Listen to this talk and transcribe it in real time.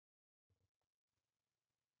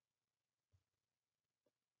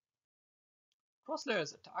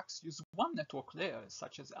Cross-layers attacks use one network layer,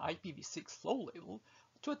 such as the IPv6 flow label,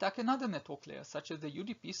 to attack another network layer, such as the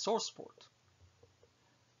UDP source port.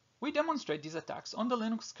 We demonstrate these attacks on the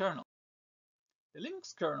Linux kernel. The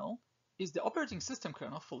Linux kernel is the operating system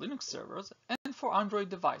kernel for Linux servers and for Android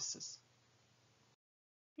devices.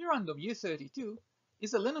 prandom-u32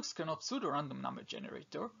 is a Linux kernel pseudo-random number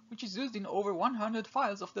generator, which is used in over 100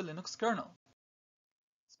 files of the Linux kernel.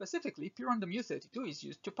 Specifically, prandom-u32 is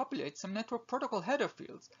used to populate some network protocol header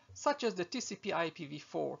fields, such as the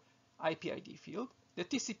TCP/IPv4 IP-ID field, the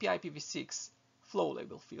TCP/IPv6 flow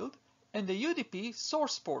label field, and the UDP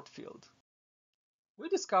source port field. We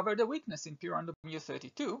discovered a weakness in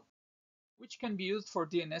prandom-u32, which can be used for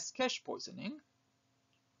DNS cache poisoning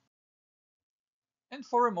and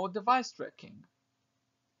for remote device tracking.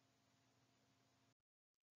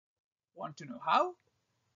 Want to know how?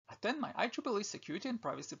 Attend my IEEE Security and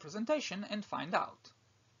Privacy presentation and find out.